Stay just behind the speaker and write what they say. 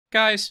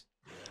Guys,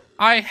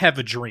 I have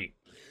a dream.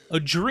 A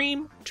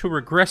dream to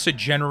regress a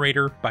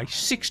generator by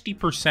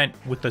 60%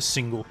 with a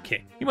single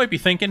kick. You might be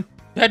thinking,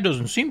 that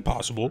doesn't seem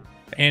possible.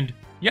 And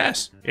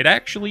yes, it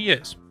actually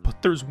is.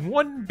 But there's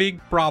one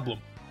big problem.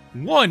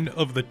 One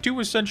of the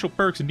 2 essential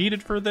perks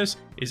needed for this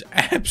is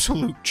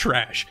absolute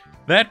trash.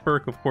 That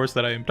perk, of course,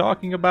 that I am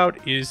talking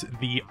about is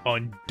the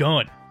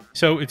Undone.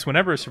 So it's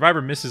whenever a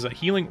survivor misses a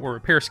healing or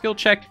repair skill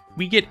check,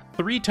 we get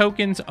 3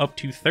 tokens up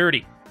to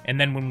 30. And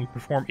then when we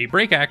perform a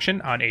break action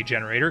on a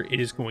generator,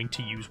 it is going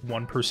to use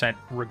 1%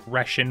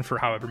 regression for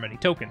however many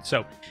tokens.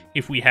 So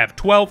if we have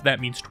 12, that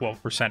means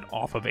 12%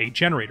 off of a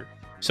generator.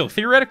 So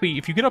theoretically,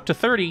 if you get up to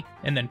 30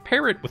 and then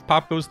pair it with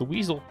Pop Goes the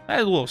Weasel,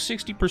 that's a little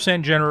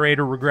 60%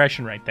 generator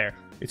regression right there.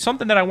 It's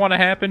something that I want to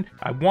happen.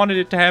 I wanted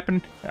it to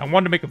happen. I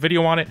wanted to make a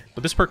video on it,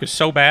 but this perk is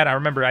so bad. I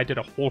remember I did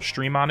a whole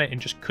stream on it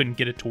and just couldn't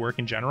get it to work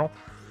in general.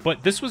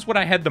 But this was what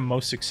I had the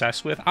most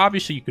success with.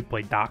 Obviously, you could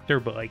play Doctor,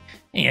 but like,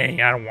 I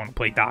don't want to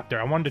play Doctor.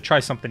 I wanted to try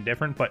something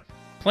different, but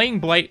playing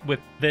Blight with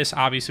this,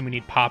 obviously we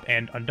need Pop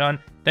and Undone.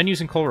 Then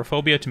using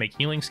Colorophobia to make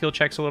healing skill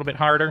checks a little bit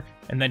harder,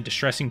 and then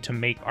Distressing to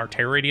make our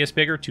tear radius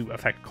bigger to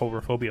affect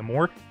Colorophobia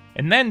more.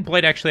 And then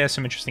Blight actually has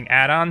some interesting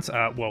add-ons.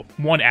 Well,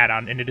 one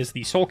add-on, and it is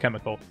the Soul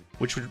Chemical,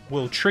 which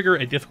will trigger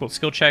a difficult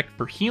skill check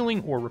for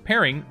healing or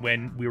repairing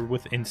when we were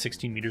within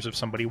 16 meters of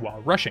somebody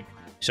while rushing.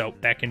 So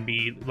that can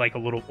be like a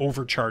little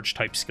overcharge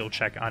type skill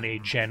check on a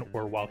gen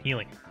or while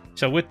healing.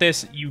 So with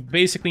this, you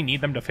basically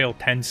need them to fail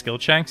 10 skill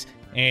checks,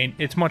 and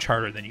it's much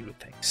harder than you would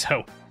think.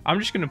 So I'm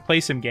just going to play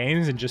some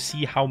games and just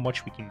see how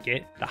much we can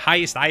get. The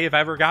highest I have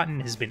ever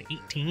gotten has been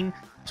 18,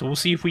 so we'll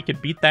see if we can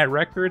beat that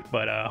record,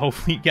 but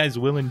hopefully you guys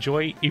will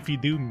enjoy. If you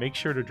do, make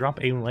sure to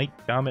drop a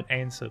like, comment,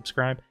 and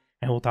subscribe,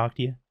 and we'll talk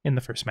to you in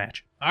the first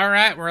match.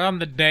 Alright, we're on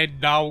the Dead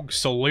Dog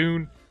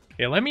Saloon.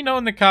 Yeah, let me know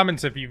in the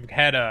comments if you've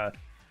had a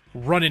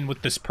run-in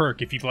with this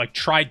perk, if you've like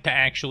tried to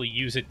actually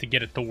use it to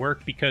get it to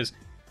work, because,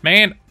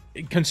 man,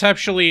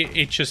 conceptually,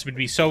 it just would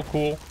be so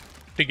cool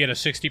to get a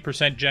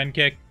 60% gen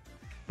kick,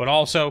 but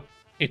also,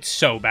 it's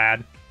so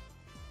bad.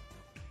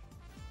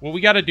 What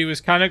we gotta do is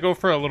kind of go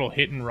for a little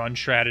hit-and-run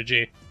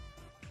strategy.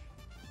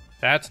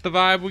 That's the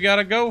vibe we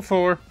gotta go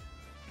for.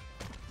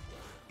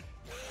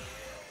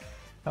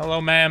 Hello,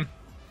 ma'am.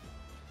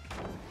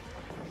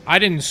 I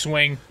didn't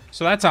swing,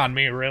 so that's on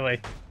me,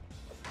 really.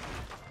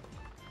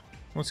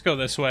 Let's go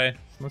this way.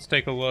 Let's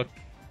take a look.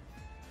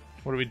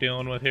 What are we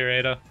dealing with here,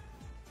 Ada?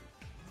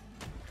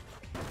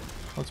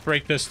 Let's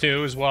break this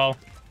too, as well,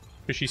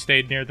 because she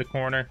stayed near the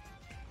corner.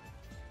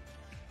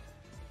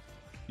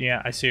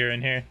 Yeah, I see her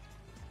in here.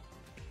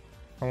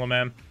 Hello,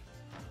 ma'am.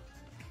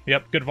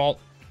 Yep, good vault.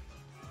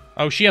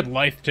 Oh, she had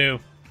life, too.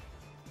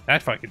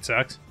 That fucking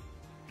sucks.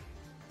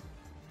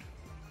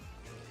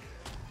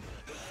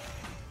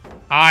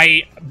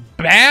 I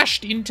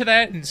bashed into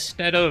that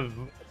instead of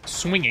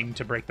swinging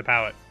to break the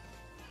pallet.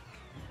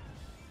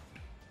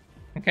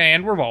 Okay,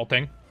 and we're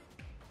vaulting.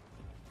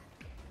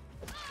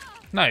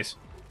 Nice.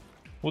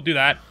 We'll do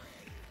that.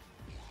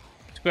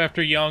 Let's go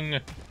after young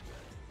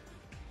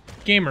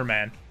Gamer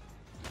Man.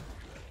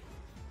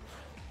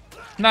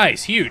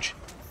 Nice, huge.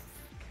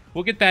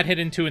 We'll get that hit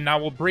into, and now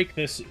we'll break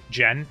this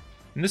gen.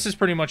 And this is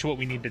pretty much what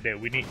we need to do.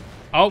 We need...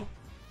 Oh!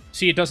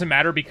 See, it doesn't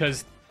matter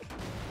because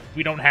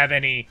we don't have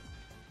any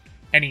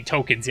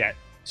tokens yet.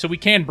 So we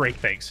can break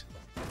things.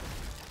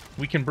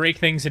 We can break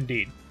things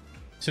indeed,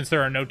 since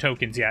there are no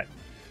tokens yet.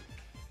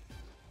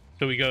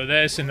 So we go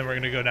this, and then we're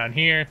going to go down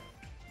here.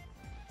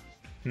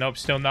 Nope,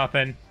 still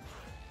nothing.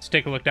 Let's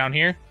take a look down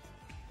here.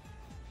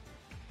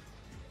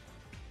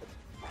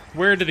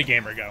 Where did the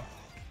gamer go?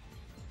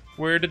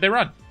 Where did they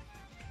run?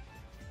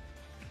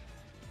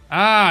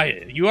 Ah,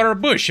 you are a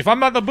bush. If I'm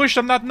not the bush,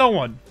 I'm not no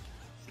one.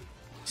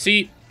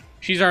 See,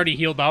 she's already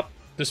healed up,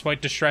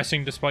 despite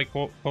distressing, despite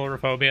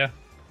Colorophobia.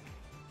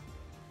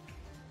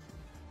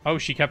 Oh,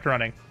 she kept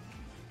running.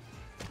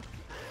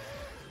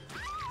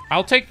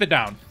 I'll take the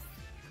down.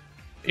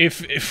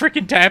 If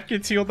freaking Tap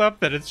gets healed up,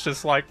 then it's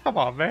just like, come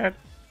on, man.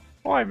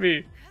 Why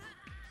me?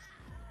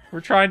 We're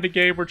trying to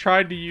game. We're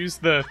trying to use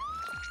the...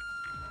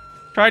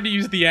 Trying to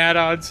use the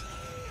add-ons.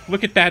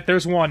 Look at that.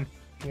 There's one.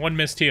 One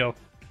missed heal.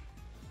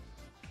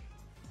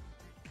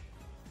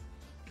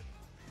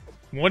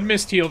 One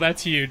missed heal.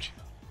 That's huge.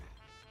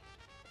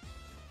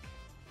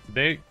 Did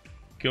they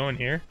go in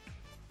here?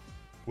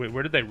 Wait,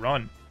 where did they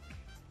run?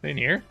 They in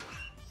here?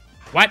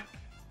 What?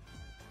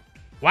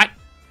 What?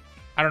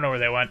 I don't know where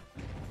they went.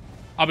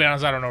 I'll be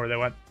honest, I don't know where they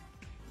went.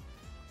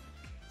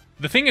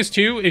 The thing is,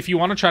 too, if you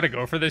want to try to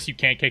go for this, you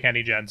can't kick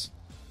any gens.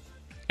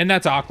 And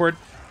that's awkward.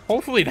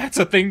 Hopefully that's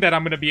a thing that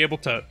I'm going to be able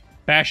to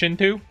bash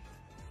into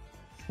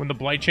when the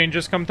Blight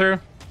changes come through.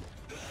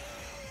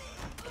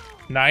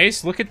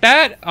 Nice. Look at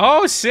that.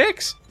 Oh,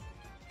 6.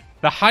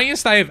 The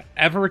highest I have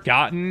ever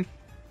gotten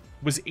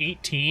was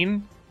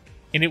 18,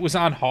 and it was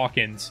on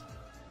Hawkins.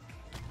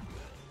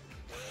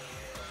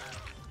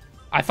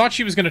 I thought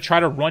she was going to try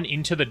to run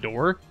into the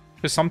door,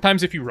 because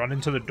sometimes if you run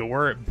into the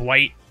door,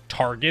 Blight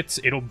targets,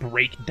 it'll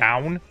break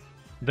down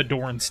the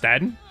door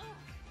instead.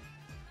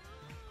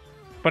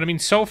 But, I mean,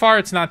 so far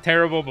it's not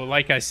terrible, but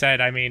like I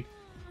said, I mean,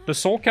 the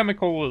Soul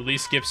Chemical will at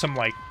least give some,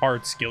 like,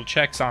 hard skill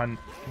checks on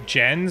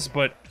gens,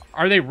 but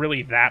are they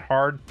really that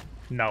hard?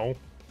 No.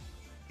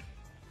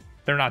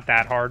 They're not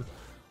that hard.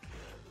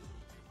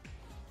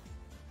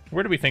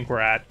 Where do we think we're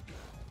at?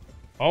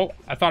 Oh,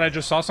 I thought I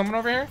just saw someone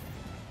over here.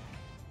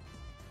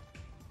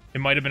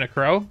 It might have been a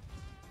crow.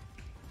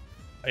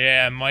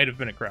 Yeah, it might have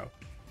been a crow.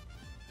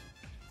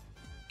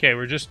 Okay,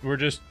 we're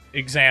just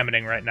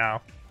examining right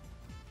now.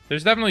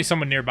 There's definitely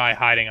someone nearby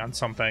hiding on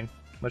something.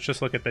 Let's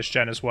just look at this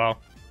gen as well.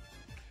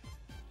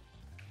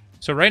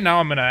 So right now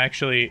I'm gonna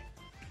actually...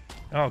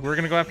 Oh, we're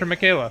gonna go after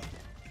Michaela.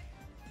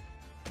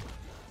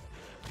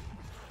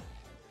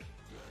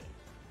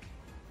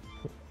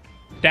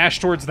 Dash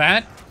towards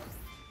that.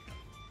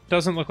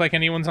 Doesn't look like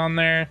anyone's on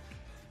there.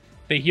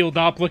 They healed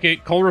up. Look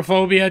at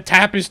Colrophobia.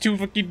 Tap is too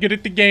fucking good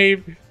at the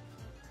game.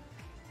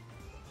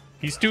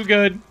 He's too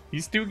good.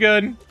 He's too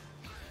good.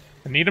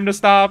 I need him to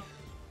stop.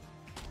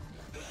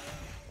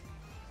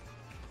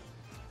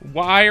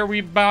 Why are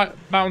we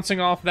bouncing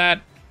off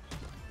that?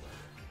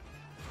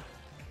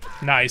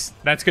 Nice.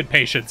 That's good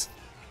patience.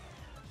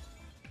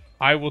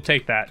 I will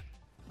take that.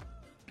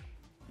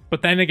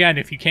 But then again,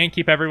 if you can't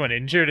keep everyone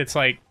injured, it's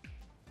like...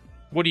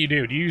 What do? Do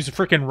you use a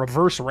freaking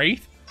reverse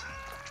wraith?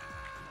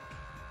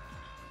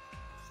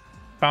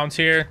 Bounce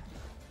here.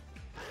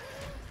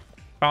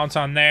 Bounce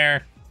on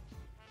there.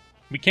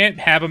 We can't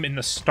have him in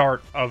the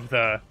start of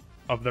the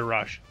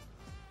rush.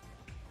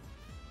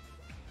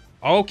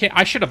 Okay,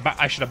 I should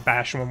have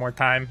bashed one more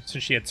time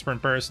since she had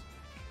sprint burst.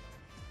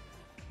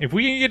 If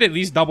we can get at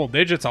least double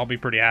digits, I'll be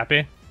pretty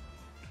happy.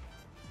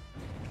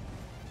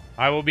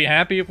 I will be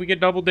happy if we get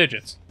double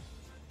digits.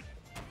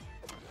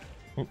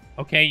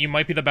 Okay, you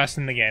might be the best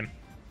in the game.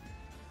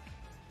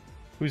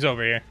 Who's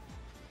over here?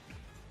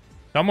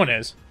 Someone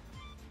is.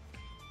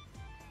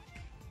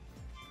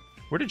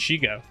 Where did she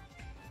go?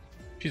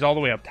 She's all the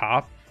way up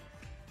top.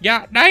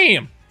 Yeah,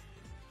 damn!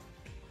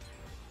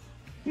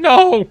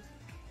 No!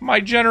 My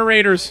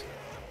generators.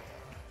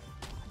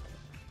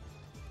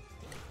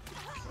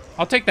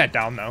 I'll take that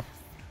down, though.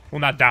 Well,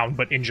 not down,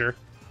 but injure.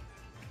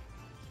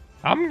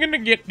 I'm gonna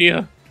get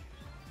you.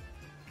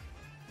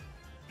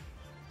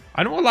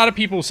 I know a lot of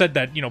people said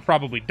that, you know,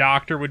 probably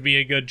Doctor would be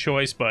a good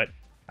choice, but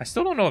I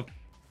still don't know if...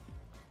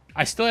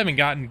 I still haven't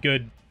gotten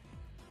good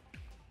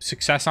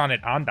success on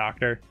it on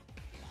Doctor.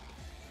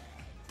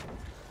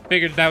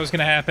 Figured that was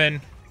gonna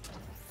happen.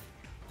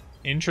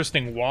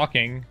 Interesting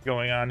walking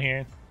going on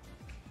here.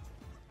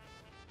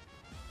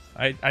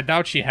 I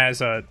doubt she has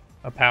a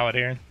pallet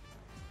here.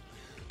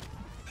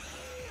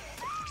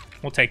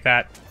 We'll take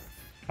that.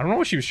 I don't know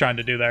what she was trying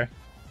to do there.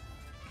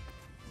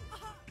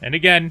 And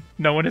again,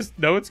 no one's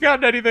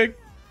gotten anything.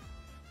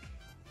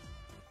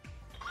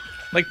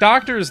 Like,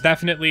 Doctor is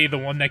definitely the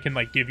one that can,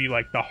 like, give you,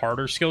 like, the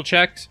harder skill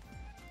checks.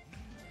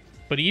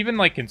 But even,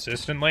 like,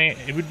 consistently,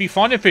 it would be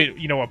fun if it,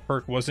 you know, a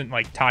perk wasn't,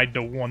 like, tied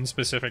to one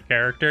specific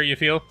character, you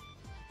feel?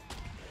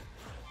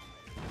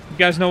 You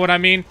guys know what I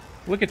mean?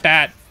 Look at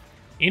that.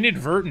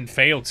 Inadvertent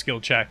failed skill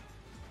check.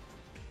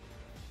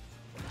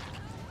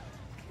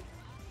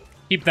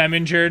 Keep them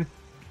injured.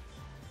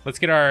 Let's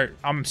get our...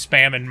 I'm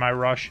spamming my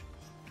rush.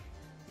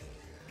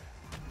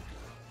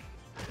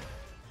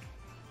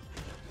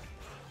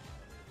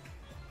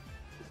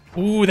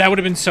 Ooh, that would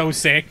have been so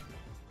sick.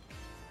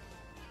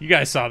 You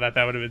guys saw that.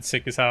 That would have been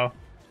sick as hell.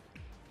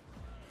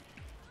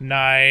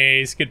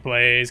 Nice. Good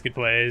plays. Good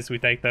plays. We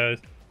take those.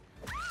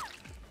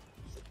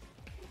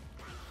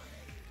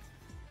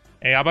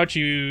 Hey, how about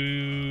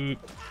you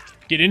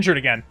get injured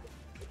again?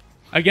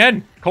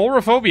 Again,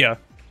 Colrophobia.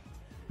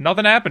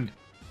 Nothing happened.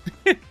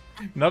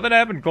 Nothing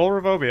happened,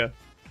 Colrophobia.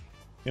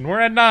 And we're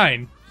at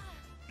 9.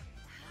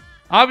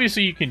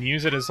 Obviously, you can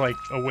use it as, like,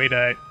 a way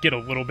to get a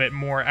little bit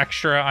more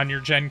extra on your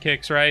gen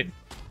kicks, right?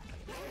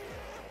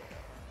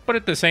 But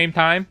at the same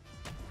time,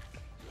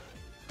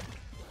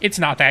 it's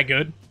not that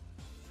good.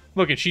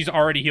 Look, she's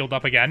already healed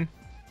up again.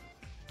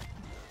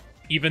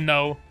 Even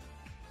though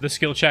the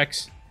skill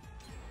checks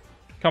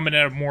come in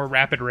at a more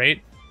rapid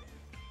rate.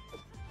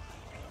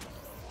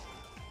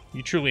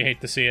 You truly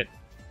hate to see it.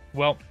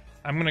 Well,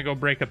 I'm gonna go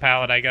break a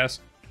pallet, I guess.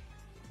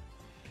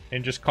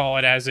 And just call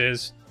it as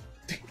is.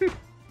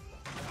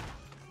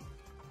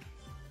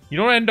 You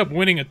don't end up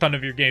winning a ton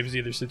of your games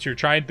either, since you're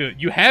trying to...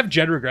 You have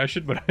gen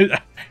regression, but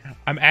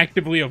I'm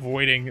actively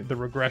avoiding the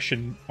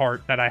regression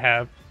part that I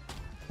have.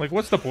 Like,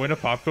 what's the point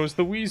of Pop Goes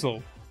the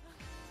Weasel?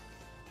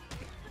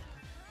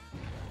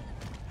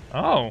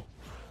 Oh.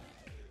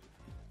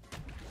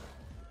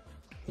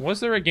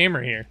 Was there a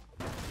gamer here?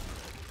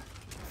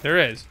 There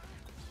is.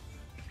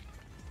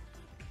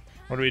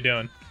 What are we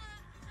doing?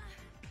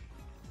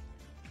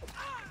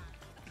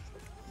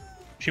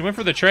 She went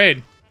for the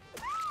trade.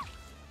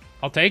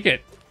 I'll take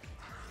it.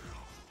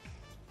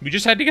 We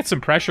just had to get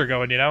some pressure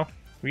going, you know?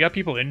 We got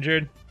people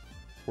injured.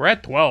 We're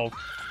at 12.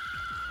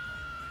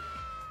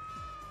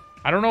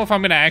 I don't know if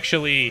I'm gonna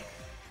actually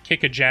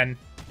kick a gen.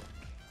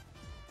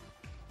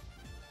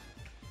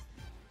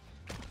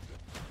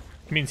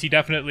 Means he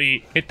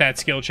definitely hit that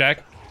skill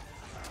check.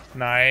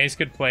 Nice,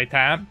 good play,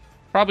 Tab.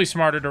 Probably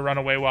smarter to run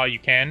away while you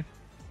can.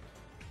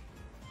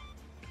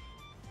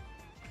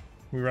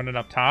 We running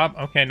up top?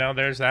 Okay, no,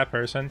 there's that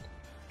person.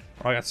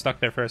 Oh, I got stuck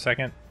there for a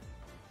second.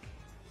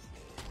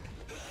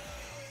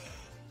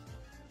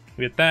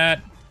 We hit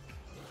that.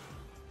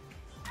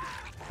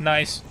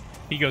 Nice.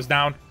 He goes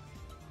down.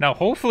 Now,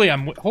 hopefully,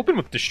 I'm hoping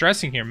with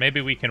distressing here,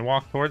 maybe we can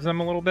walk towards them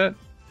a little bit.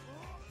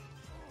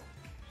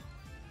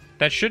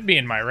 That should be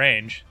in my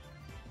range.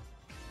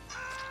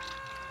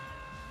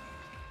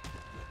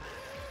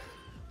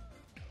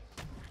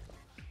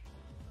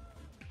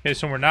 Okay,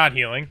 so we're not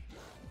healing.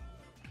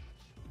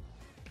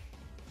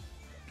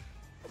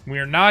 We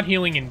are not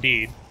healing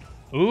indeed.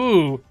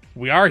 Ooh,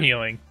 we are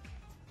healing.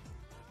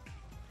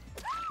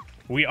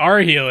 We are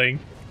healing.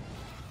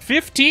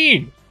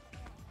 15!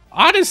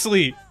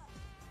 Honestly,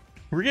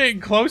 we're getting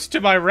close to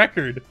my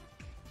record.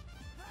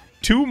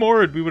 2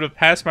 more and we would have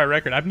passed my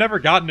record. I've never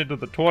gotten into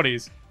the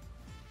 20s.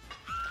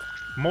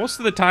 Most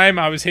of the time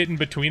I was hitting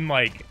between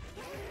like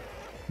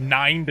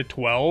 9 to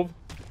 12.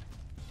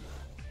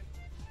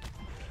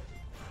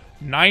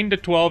 9 to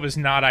 12 is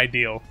not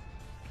ideal.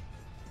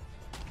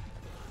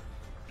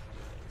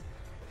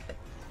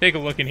 Take a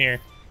look in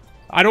here.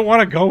 I don't want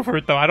to go for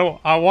it though.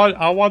 I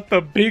want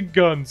the big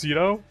guns, you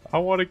know? I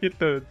want to get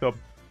the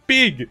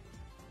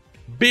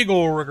big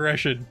ol'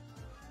 regression.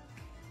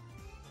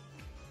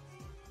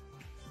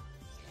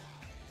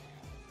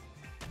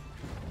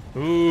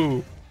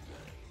 Ooh.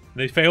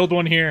 They failed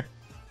one here.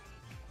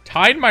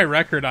 Tied my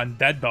record on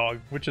Dead Dog,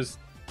 which is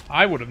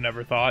I would have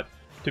never thought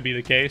to be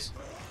the case.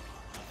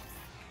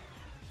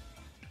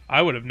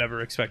 I would have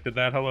never expected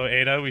that. Hello,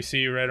 Ada. We see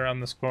you right around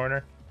this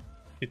corner.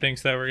 He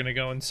thinks that we're going to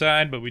go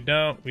inside, but we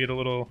don't. We had a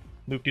little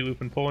loop-de-loop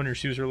and pull, and your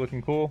shoes are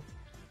looking cool.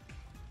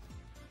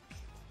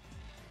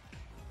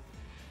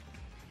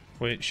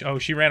 Wait, oh,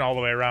 she ran all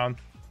the way around.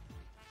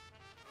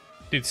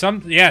 Dude,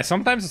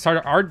 sometimes it's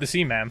hard to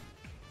see, man.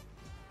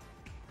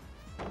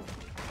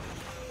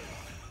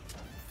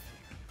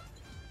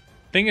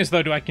 Thing is,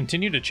 though, do I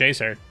continue to chase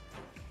her?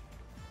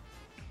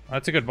 Oh,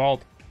 that's a good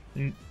vault.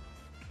 Oh,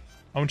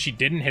 and she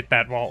didn't hit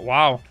that vault.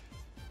 Wow.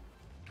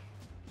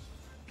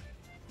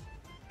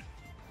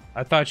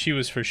 I thought she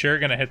was for sure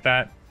gonna hit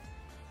that.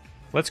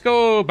 Let's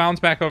go bounce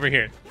back over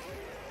here.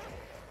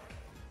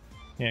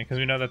 Yeah, because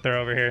we know that they're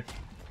over here.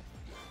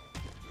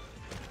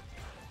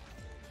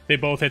 They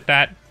both hit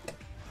that.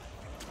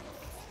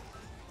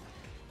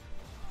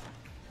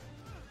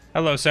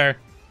 Hello, sir.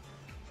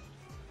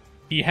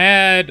 He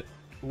had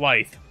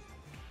life.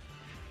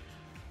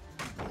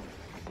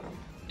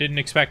 Didn't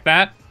expect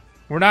that.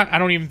 We're not... I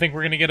don't even think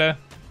we're gonna get a...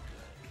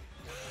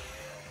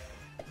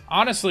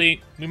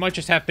 Honestly, we might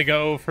just have to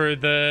go for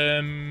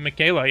the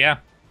Michaela, yeah.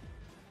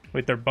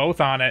 Wait, they're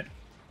both on it.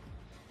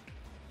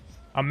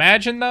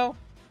 Imagine, though.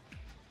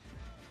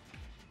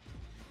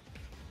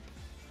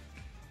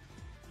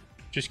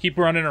 Just keep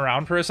running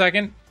around for a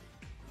second.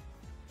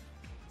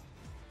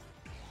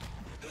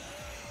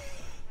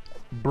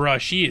 Bruh,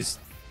 she is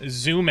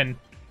zooming.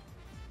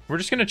 We're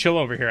just gonna chill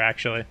over here,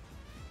 actually.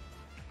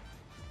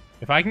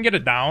 If I can get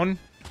it down...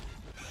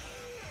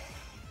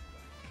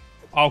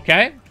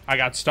 Okay, I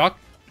got stuck.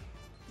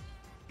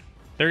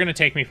 They're gonna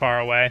take me far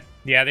away.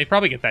 Yeah, they'd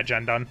probably get that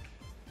gen done.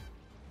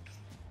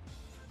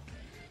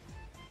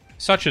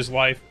 Such is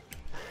life.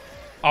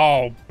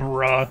 Oh,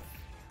 bruh.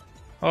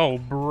 Oh,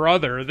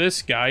 brother,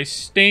 this guy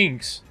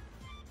stinks.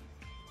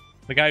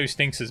 The guy who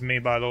stinks is me,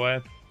 by the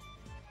way.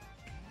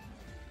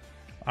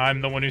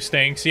 I'm the one who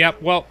stinks.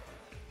 Yep, well,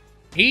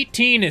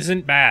 18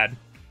 isn't bad.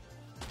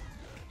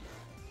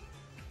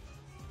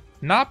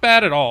 Not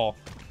bad at all.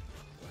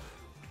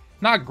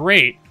 Not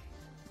great.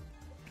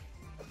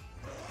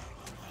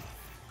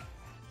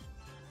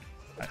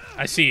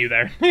 I see you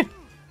there.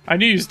 I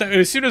knew you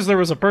as soon as there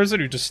was a person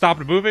who just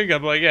stopped moving,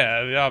 I'm like,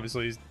 yeah,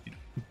 obviously he's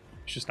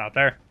just not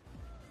there.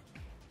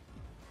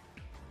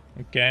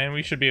 Okay,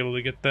 we should be able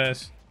to get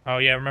this. Oh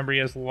yeah, remember he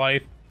has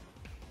life.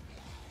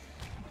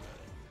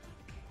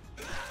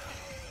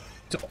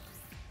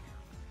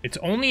 It's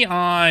only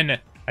on,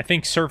 I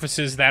think,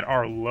 surfaces that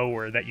are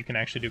lower that you can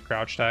actually do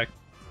crouch tag.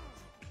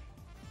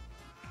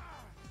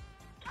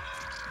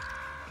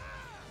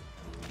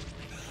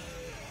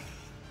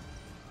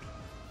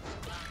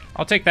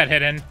 I'll take that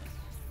hit in.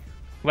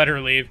 Let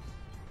her leave.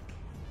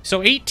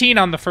 So 18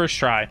 on the first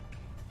try.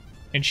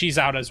 And she's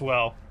out as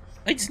well.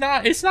 It's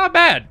not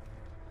bad.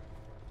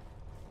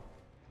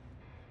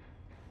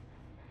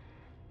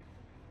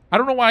 I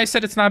don't know why I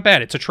said it's not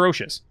bad. It's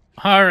atrocious.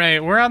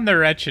 Alright, we're on the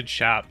Wretched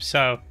shop.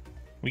 So,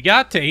 we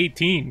got to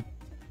 18.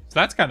 So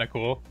that's kind of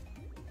cool.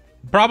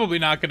 Probably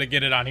not going to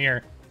get it on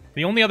here.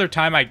 The only other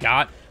time I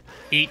got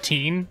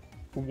 18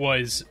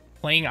 was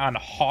playing on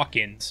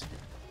Hawkins.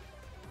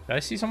 Did I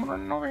see someone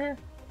running over here?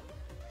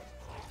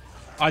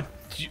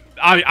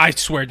 I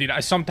swear, dude.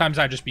 Sometimes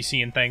I just be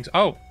seeing things.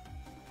 Oh.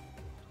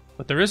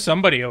 But there is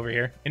somebody over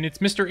here. And it's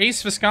Mr.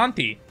 Ace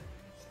Visconti.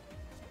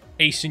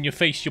 Ace in your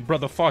face, your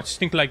brother farts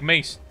stink like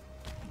mace.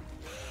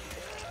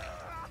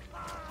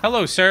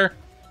 Hello, sir.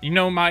 You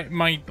know,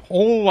 my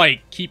whole,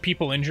 like, keep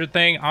people injured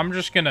thing, I'm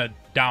just gonna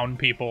down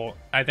people.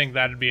 I think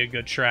that'd be a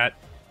good strat.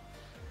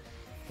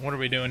 What are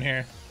we doing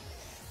here?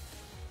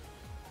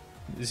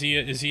 Is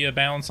he a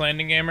balanced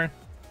landing gamer?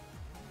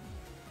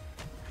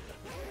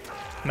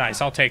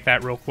 Nice, I'll take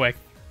that real quick.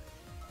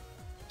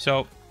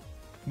 So,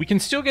 we can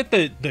still get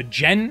the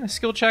gen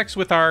skill checks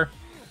with our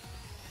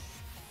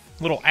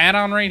little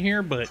add-on right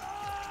here, but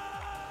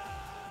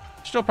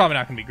still probably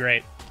not going to be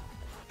great.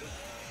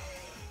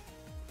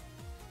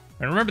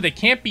 And remember, they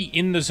can't be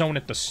in the zone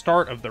at the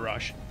start of the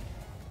rush.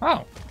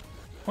 Oh,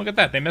 look at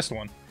that. They missed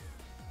one.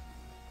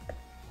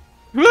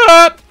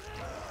 Ah!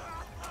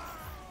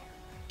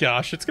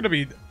 Gosh, it's going to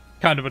be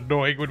kind of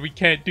annoying when we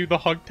can't do the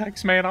hug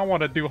techs, man. I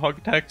want to do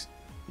hug techs.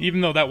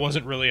 Even though that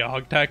wasn't really a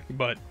hug tech,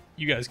 but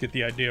you guys get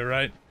the idea,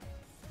 right?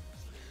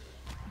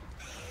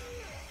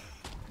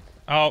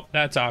 Oh,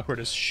 that's awkward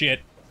as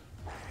shit.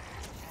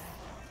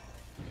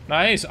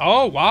 Nice.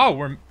 Oh,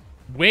 wow.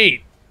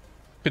 Wait.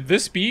 Could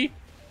this be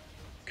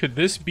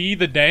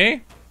the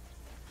day?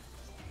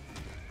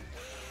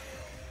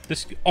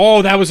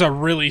 Oh, that was a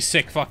really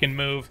sick fucking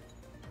move.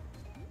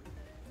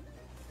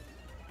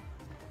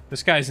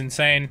 This guy's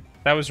insane.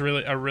 That was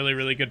really a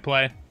really good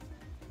play.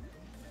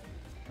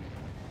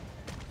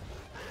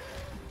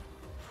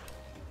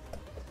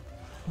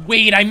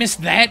 Wait, I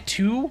missed that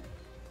too?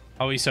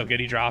 Oh, he's so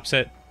good he drops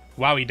it.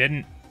 Wow, he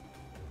didn't.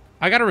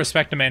 I gotta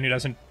respect a man who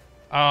doesn't...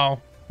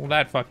 Oh, well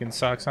that fucking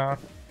sucks, huh?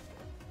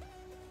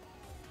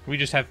 We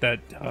just have to...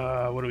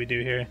 what do we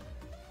do here?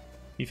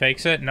 He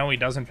fakes it? No, he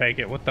doesn't fake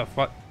it. What the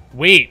fuck?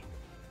 Wait!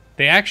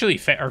 They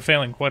actually are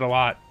failing quite a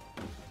lot.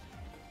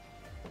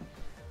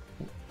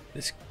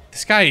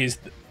 This guy is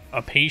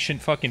a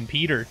patient fucking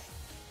Peter.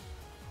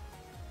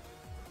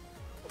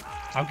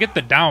 I'll get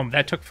the down.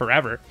 That took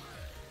forever.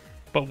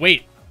 But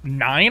wait,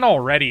 9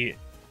 already?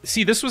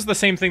 See, this was the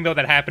same thing, though,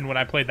 that happened when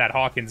I played that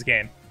Hawkins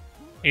game.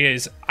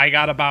 Is I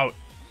got about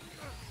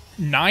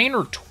 9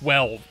 or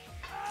 12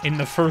 in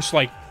the first,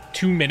 like,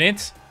 2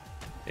 minutes.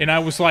 And I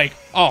was like,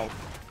 oh,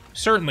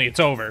 certainly it's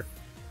over.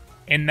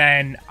 And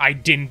then I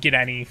didn't get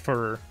any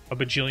for a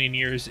bajillion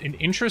years. An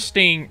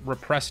interesting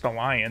repressed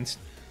alliance.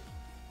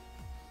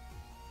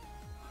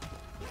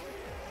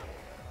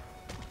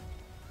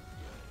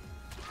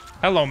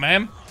 Hello,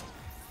 ma'am.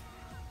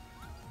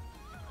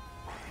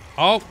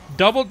 Oh,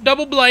 double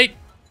Blight.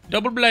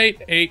 Double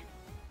Blight. Hey,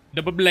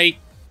 double Blight.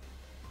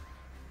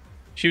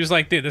 She was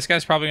like, dude, this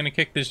guy's probably going to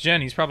kick this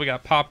gen. He's probably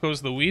got Pop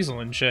Goes the Weasel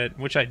and shit,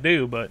 which I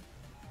do, but...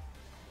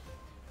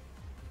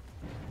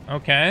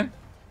 Okay.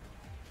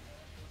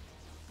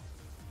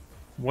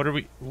 What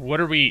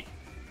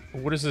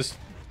is this?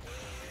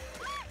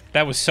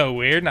 That was so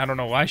weird. I don't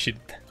know why she...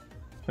 That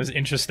was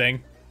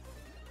interesting.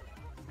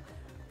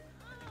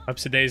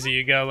 Ups to daisy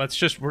you go.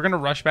 We're gonna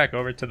rush back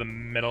over to the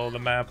middle of the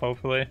map,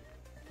 hopefully.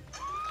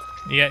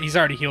 Yeah, he's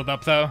already healed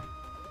up, though.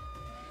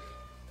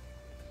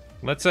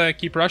 Let's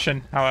keep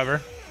rushing,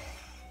 however.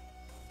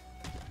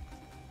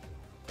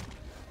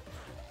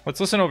 Let's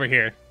listen over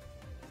here.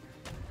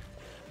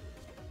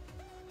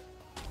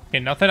 Okay,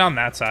 nothing on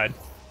that side.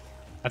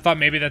 I thought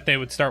maybe that they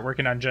would start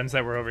working on gens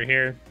that were over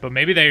here, but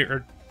maybe they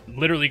are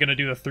literally going to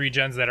do the 3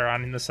 gens that are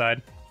on this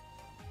side.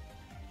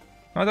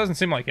 Oh, it doesn't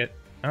seem like it.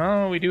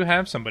 Oh, we do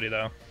have somebody,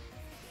 though.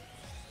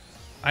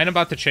 I'm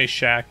about to chase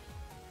Shaq.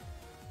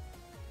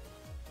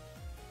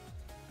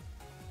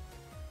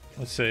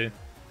 Let's see.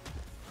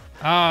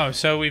 Oh,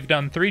 so we've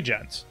done 3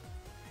 gens.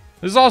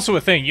 This is also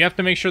a thing. You have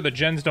to make sure the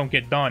gens don't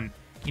get done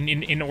in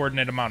an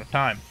inordinate amount of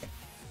time.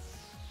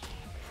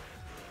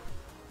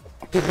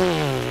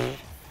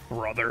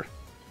 Brother.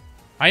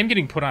 I am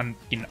getting put on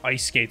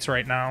ice skates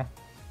right now.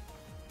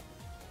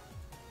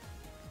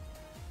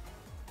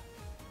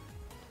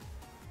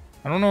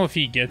 I don't know if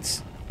he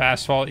gets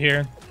fast fault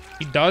here.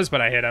 He does,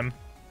 but I hit him.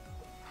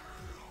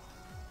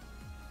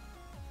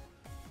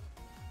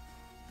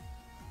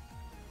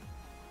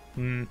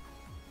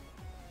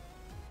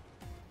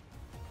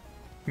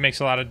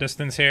 Makes a lot of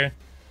distance here.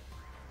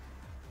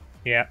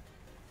 Yeah.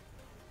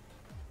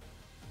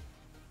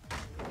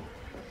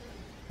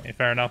 Hey,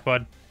 fair enough,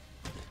 bud.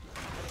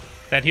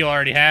 That heal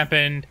already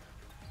happened.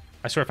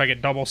 I swear if I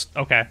get double...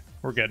 Okay,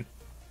 we're good.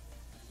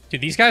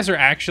 Dude, these guys are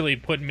actually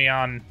putting me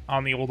on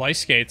the old ice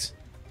skates.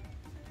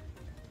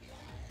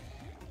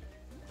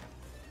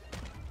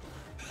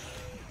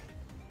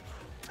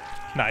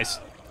 Nice.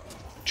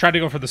 Tried to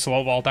go for the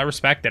slow vault. I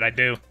respect it. I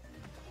do.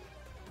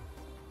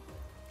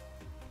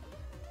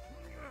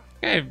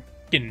 Okay,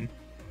 fucking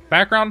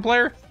background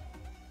player?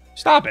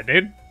 Stop it,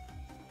 dude.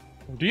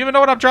 Do you even know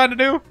what I'm trying to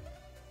do?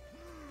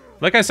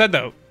 Like I said,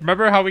 though,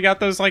 remember how we got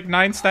those, like,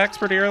 9 stacks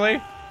pretty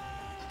early?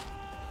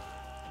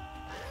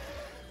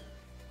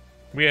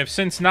 We have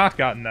since not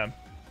gotten them.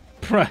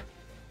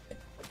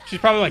 She's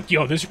probably like,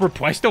 yo, this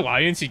repressed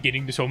alliance is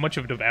getting so much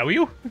of the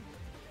value?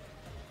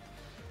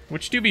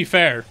 Which, to be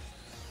fair...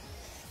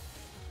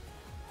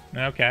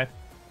 Okay.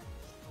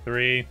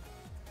 3,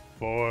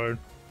 4,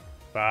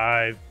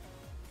 5...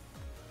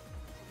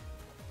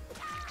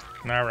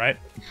 Alright.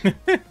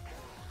 I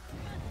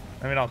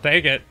mean, I'll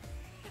take it.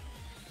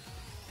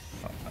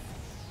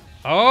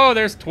 Oh,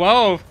 there's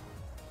 12.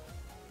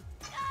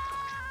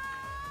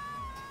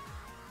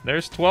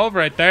 There's 12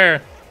 right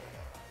there.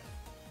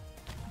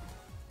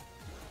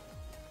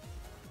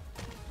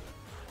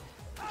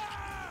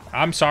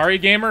 I'm sorry,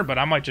 gamer, but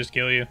I might just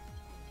kill you.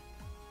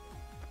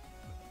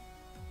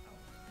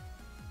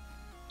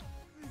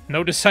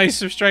 No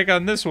decisive strike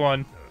on this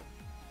one.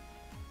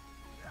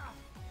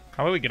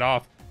 How about we get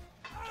off?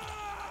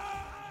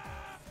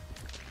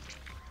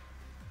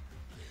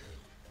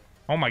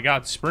 Oh my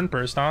god, sprint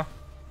burst, huh?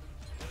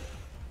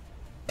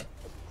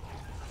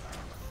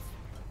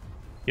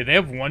 Yeah, they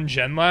have one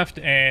gen left,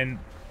 and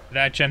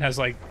that gen has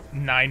like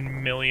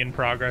 9 million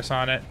progress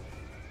on it.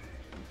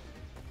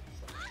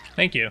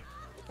 Thank you.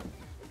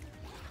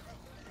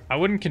 I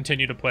wouldn't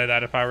continue to play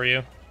that if I were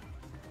you.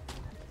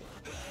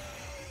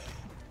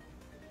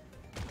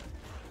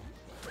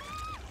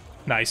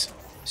 Nice.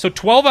 So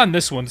 12 on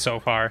this one so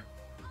far.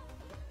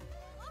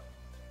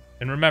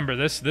 And remember,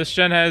 this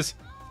gen has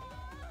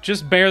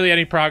just barely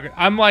any progress.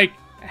 I'm like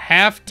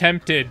half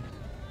tempted.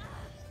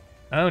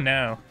 Oh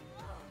no.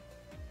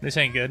 This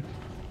ain't good.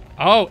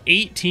 Oh,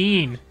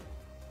 18.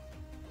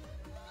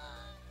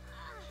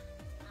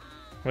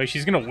 Wait,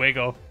 she's gonna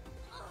wiggle.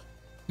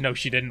 No,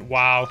 she didn't.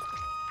 Wow.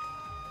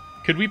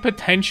 Could we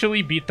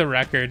potentially beat the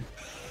record?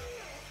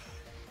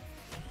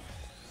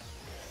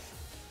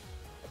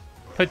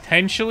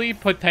 Potentially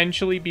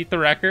beat the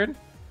record?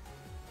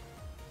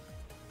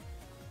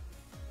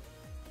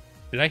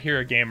 Did I hear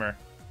a gamer?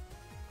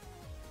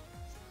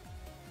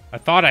 I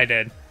thought I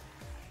did.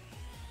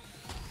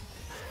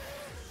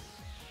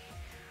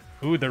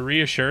 Ooh, the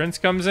reassurance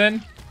comes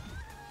in.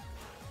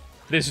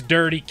 This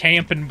dirty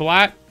camping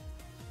Blight.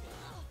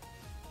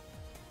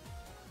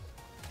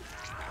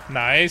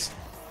 Nice.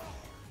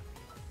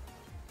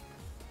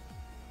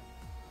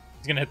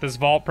 He's gonna hit this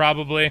vault,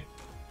 probably.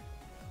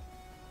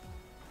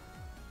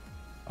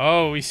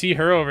 Oh, we see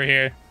her over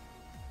here.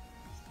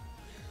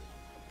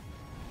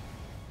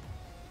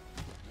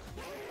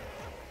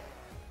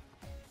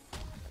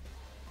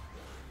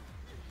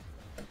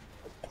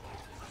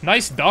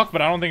 Nice duck,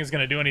 but I don't think it's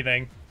gonna do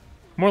anything.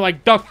 More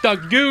like duck,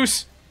 duck,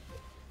 goose.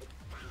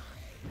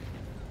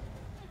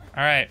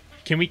 Alright,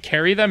 can we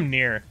carry them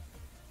near?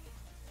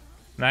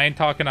 And I ain't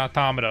talking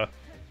automata.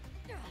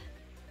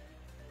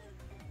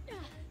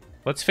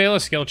 Let's fail a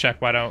skill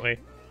check, why don't we?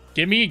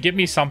 Give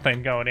me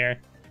something going here.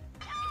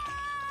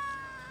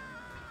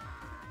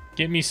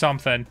 Give me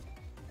something.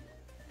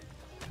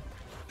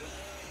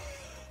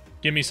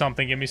 Give me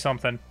something, give me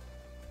something.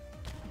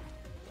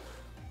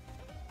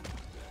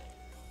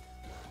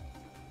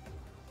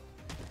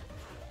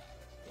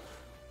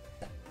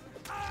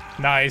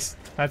 Nice.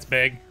 That's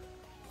big.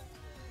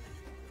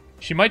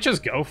 She might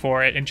just go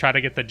for it and try to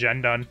get the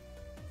gen done.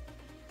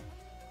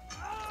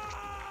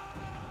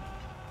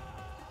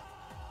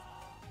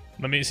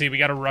 Let me see. We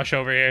got to rush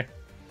over here.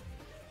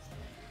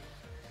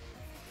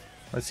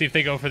 Let's see if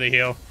they go for the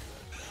heal.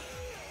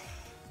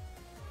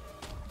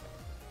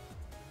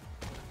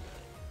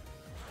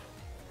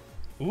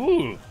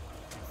 Ooh.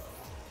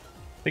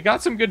 They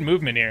got some good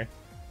movement here.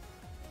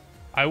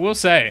 I will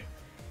say.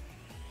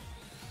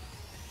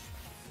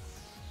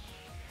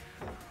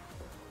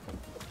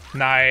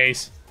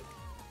 Nice.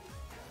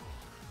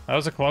 That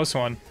was a close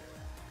one.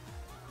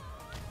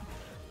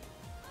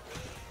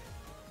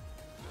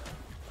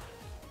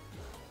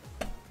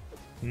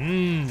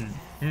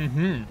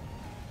 Mm-hmm.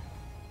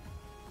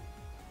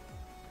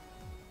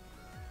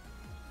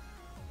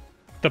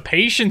 The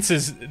patience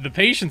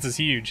is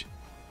huge.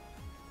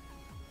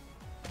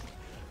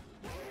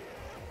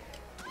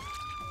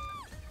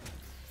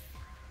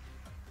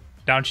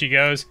 Down she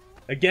goes.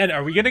 Again,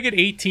 are we gonna get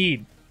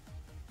 18?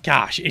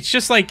 Gosh, it's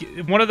just like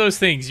one of those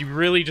things you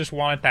really just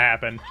want it to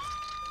happen.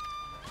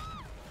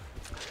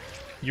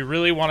 You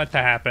really want it to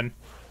happen.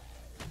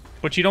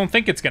 But you don't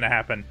think it's gonna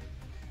happen.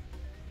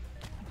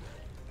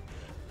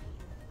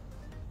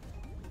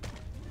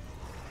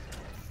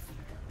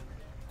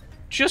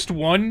 Just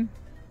one.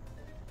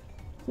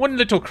 One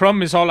little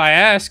crumb is all I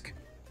ask.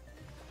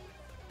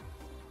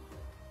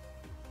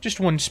 Just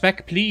one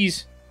speck,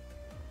 please,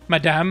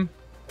 madame.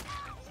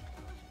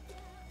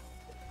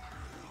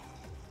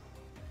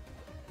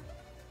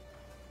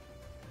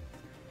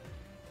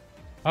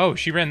 Oh,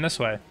 she ran this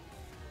way.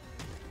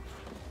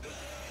 I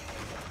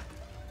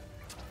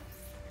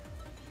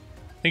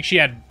think she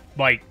had,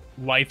 like,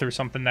 life or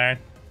something there.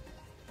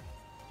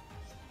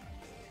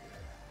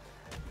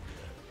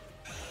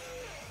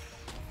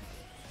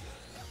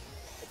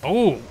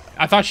 Oh,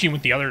 I thought she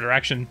went the other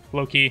direction,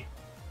 low-key.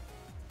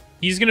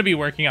 He's gonna be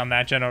working on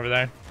that gen over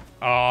there.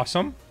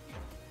 Awesome.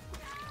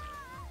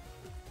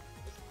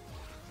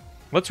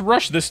 Let's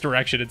rush this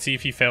direction and see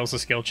if he fails the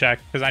skill check,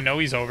 because I know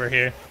he's over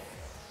here.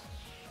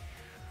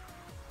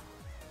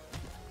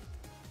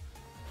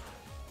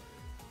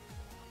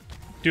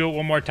 Do it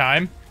one more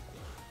time.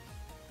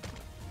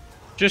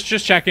 Just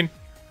checking.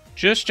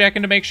 Just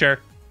checking to make sure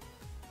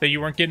that you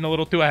weren't getting a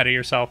little too ahead of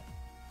yourself.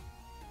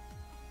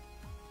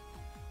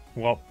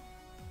 Well,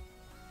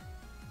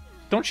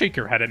 don't shake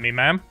your head at me,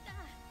 ma'am.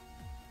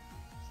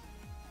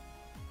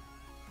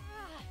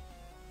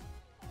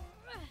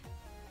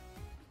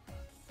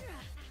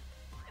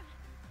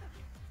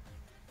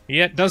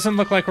 Yeah, it doesn't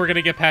look like we're going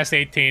to get past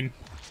 18.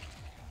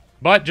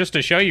 But just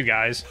to show you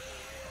guys,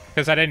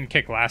 because I didn't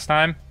kick last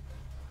time,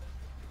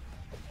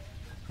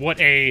 what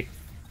a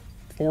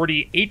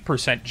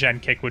 48%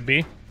 gen kick would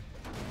be.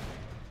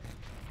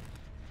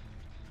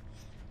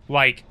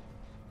 Like,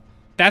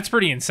 that's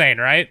pretty insane,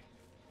 right?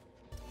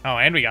 Oh,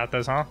 and we got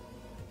this, huh?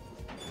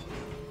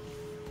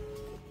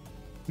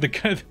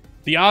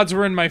 The odds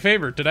were in my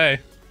favor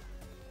today.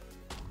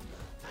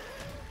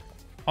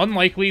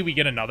 Unlikely we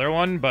get another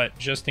one, but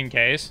just in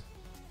case.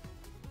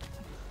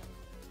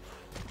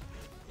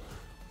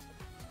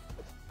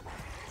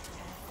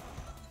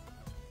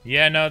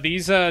 Yeah, no,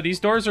 these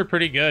doors are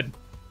pretty good.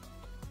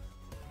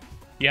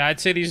 Yeah, I'd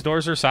say these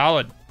doors are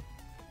solid.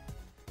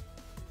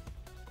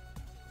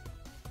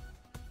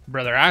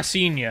 Brother, I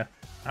seen you.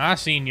 I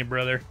seen you,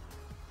 brother.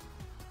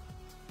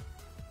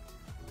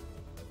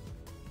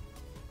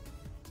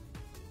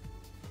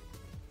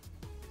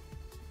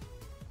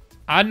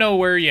 I know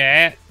where you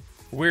at.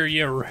 Where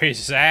you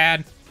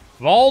reside.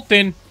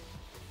 Vaulting.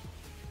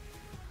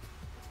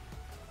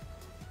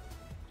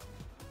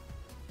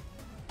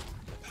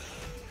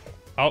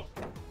 Oh,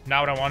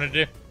 not what I wanted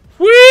to do.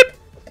 Whoop!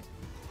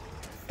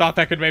 Thought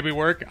that could maybe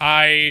work.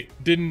 I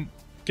didn't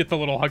get the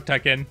little hug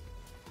tech in.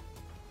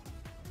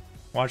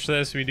 Watch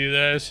this. We do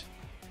this.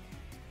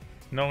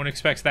 No one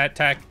expects that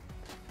tech.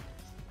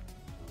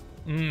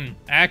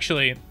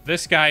 Actually,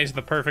 this guy is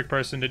the perfect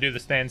person to do the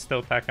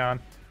standstill tech on.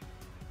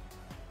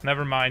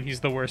 Never mind,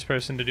 he's the worst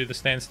person to do the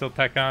standstill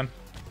tech on.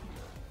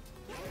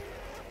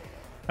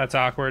 That's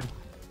awkward.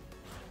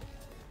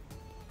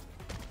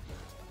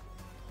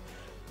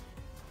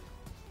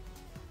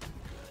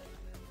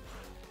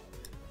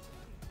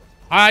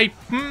 I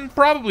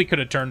probably could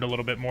have turned a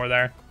little bit more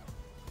there.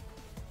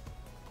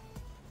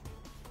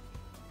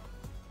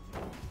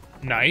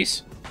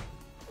 Nice.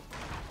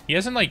 He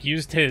hasn't, like,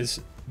 used his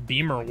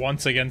beamer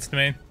once against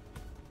me.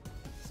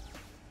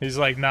 He's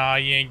like, nah,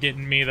 you ain't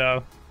getting me,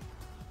 though.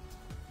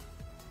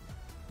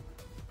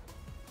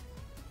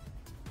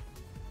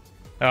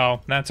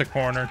 Oh, that's a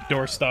corner.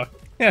 Door stuck.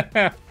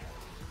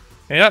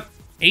 Yep.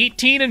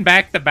 18 and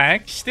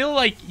back-to-back. Still,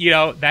 like, you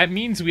know, that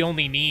means we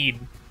only need,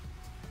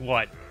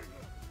 what?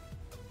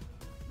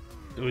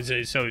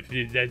 So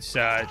that's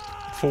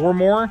 4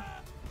 more?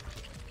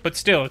 But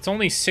still, it's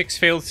only 6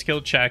 failed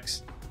skill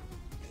checks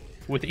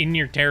within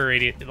your terror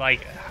radius.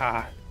 Like,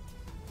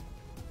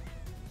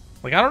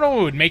 like, I don't know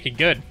what would make it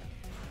good.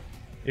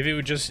 If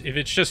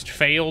it's just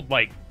failed,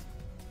 like,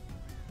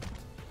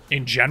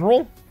 in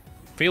general?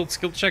 Failed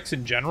skill checks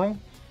in general?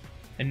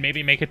 And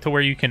maybe make it to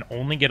where you can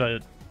only get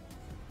a...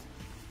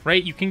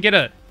 Right? You can get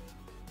a...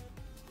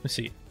 Let's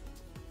see.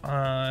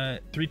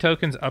 3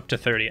 tokens up to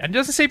 30. And it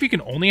doesn't say if you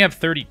can only have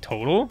 30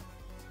 total.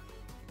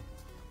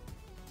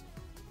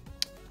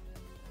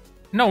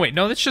 No, wait.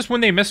 No, that's just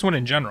when they miss one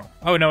in general.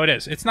 Oh, no, it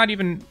is. It's not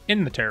even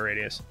in the terror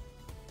radius.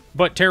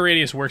 But terror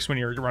radius works when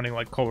you're running,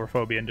 like,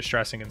 colorophobia and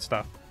distressing and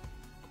stuff.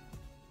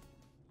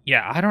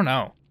 Yeah, I don't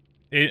know.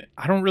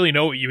 I don't really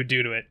know what you would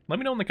do to it. Let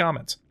me know in the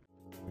comments.